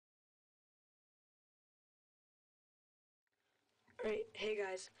Alright, hey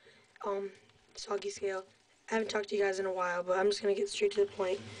guys, SaugyScale. I haven't talked to you guys in a while, but I'm just gonna get straight to the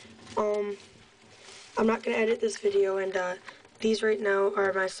point. I'm not gonna edit this video, and these right now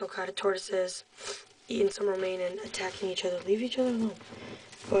are my sulcata tortoises eating some romaine and attacking each other. Leave each other alone.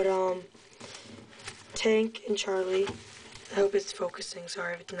 But Tank and Charlie, I hope it's focusing,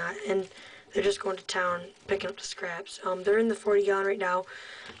 sorry if it's not, and they're just going to town picking up the scraps. They're in the 40 gallon right now.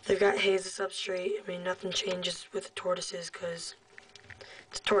 They've got hay as a substrate. I mean, nothing changes with the tortoises because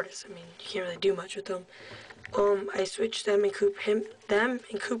it's a tortoise. I mean, you can't really do much with them. I switched them and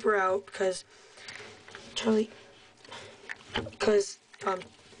Cooper out because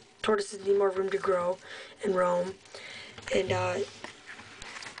tortoises need more room to grow and roam. And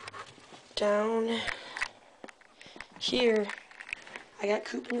down here, I got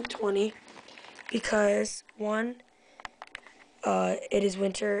Coop in the 20 because one, it is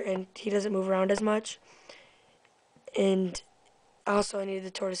winter and he doesn't move around as much, and also I needed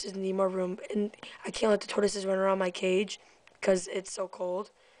the tortoises to need more room, and I can't let the tortoises run around my cage because it's so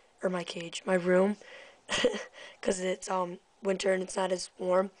cold, or my room, because it's winter and it's not as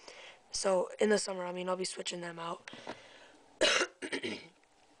warm. So in the summer, I mean, I'll be switching them out.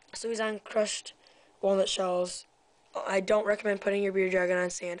 So he's on crushed walnut shells. I don't recommend putting your bearded dragon on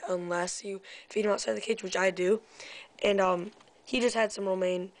sand unless you feed him outside the cage, which I do. And he just had some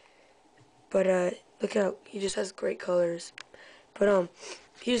romaine, but look how he just has great colors. But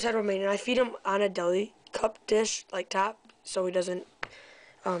he just had romaine, and I feed him on a deli cup dish, like top, so he doesn't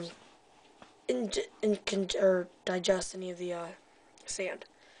or digest any of the sand.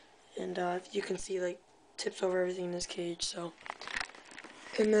 And you can see, like, tips over everything in this cage. So,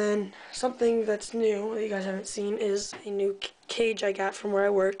 and then something that's new that you guys haven't seen is a new cage I got from where I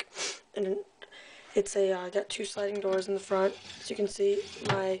work, and it's I got two sliding doors in the front. As you can see,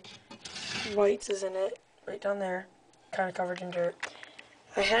 my whites is in it right down there, kind of covered in dirt.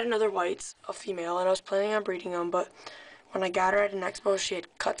 I had another whites, a female, and I was planning on breeding them, but when I got her at an expo, she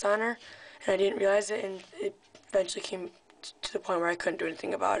had cuts on her, and I didn't realize it, and it eventually came to the point where I couldn't do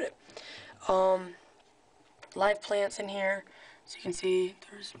anything about it. Live plants in here, so you can see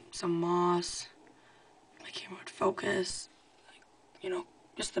there's some moss. My camera would focus, like, you know,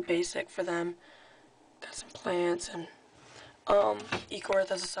 just the basic for them. Got some plants and Eco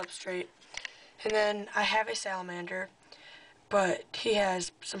Earth as a substrate. And then I have a salamander, but he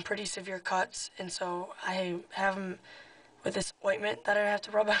has some pretty severe cuts, and so I have him with this ointment that I have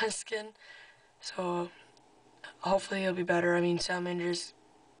to rub on his skin. So hopefully he'll be better. I mean, salamanders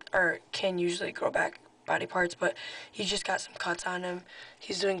can usually grow back body parts, but he's just got some cuts on him.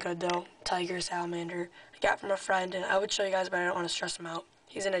 He's doing good though. Tiger salamander I got from a friend, and I would show you guys, but I don't want to stress him out.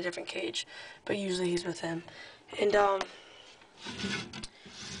 He's in a different cage, but usually he's with him. And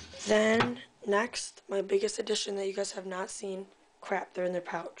then next, my biggest addition that you guys have not seen, crap, they're in their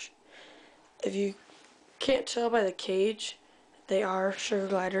pouch. If you can't tell by the cage, they are sugar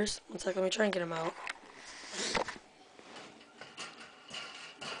gliders. One sec, let me try and get them out.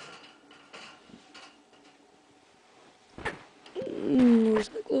 Where's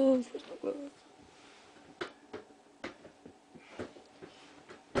my gloves? Where's my gloves?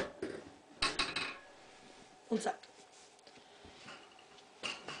 One sec.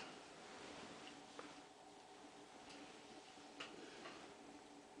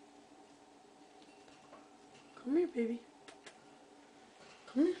 Come here, baby.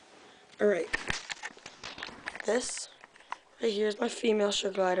 Come here. Alright. This right here is my female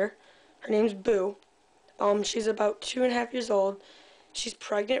sugar glider. Her name's Boo. She's about 2.5 years old. She's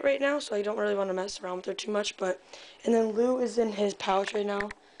pregnant right now, so I don't really want to mess around with her too much. And then Lou is in his pouch right now.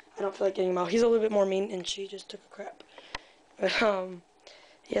 I don't feel like getting him out. He's a little bit more mean, and she just took a crap. But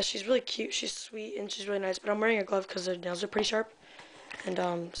yeah, she's really cute. She's sweet and she's really nice. But I'm wearing a glove because her nails are pretty sharp. And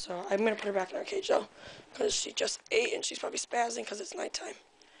so I'm gonna put her back in our cage though, because she just ate and she's probably spazzing because it's nighttime.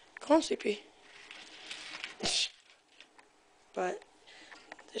 Come on, sleepy. But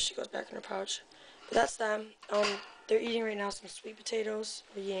there she goes back in her pouch. But that's them. They're eating right now some sweet potatoes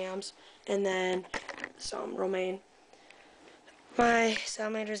or yams, and then some romaine. My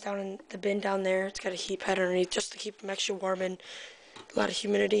salamander's down in the bin down there. It's got a heat pad underneath just to keep them extra warm and a lot of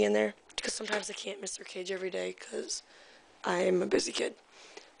humidity in there, because sometimes I can't miss their cage every day because I'm a busy kid.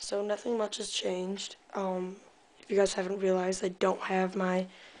 So nothing much has changed. If you guys haven't realized, I don't have my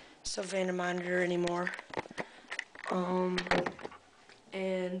Savannah monitor anymore.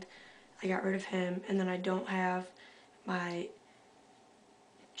 And I got rid of him, and then I don't have my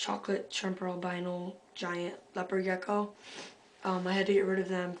chocolate shrimp albino giant leopard gecko. I had to get rid of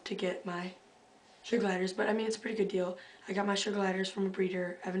them to get my sugar gliders, but I mean, it's a pretty good deal. I got my sugar gliders from a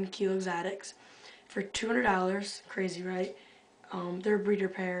breeder, Havent Exotics, for $200. Crazy, right? They're a breeder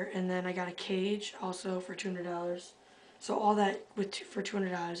pair, and then I got a cage also for $200. So all that for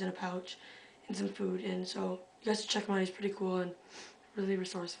 $200 in a pouch and some food. And so you guys should check them out. He's pretty cool and really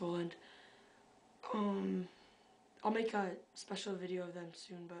resourceful. And I'll make a special video of them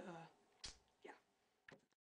soon. But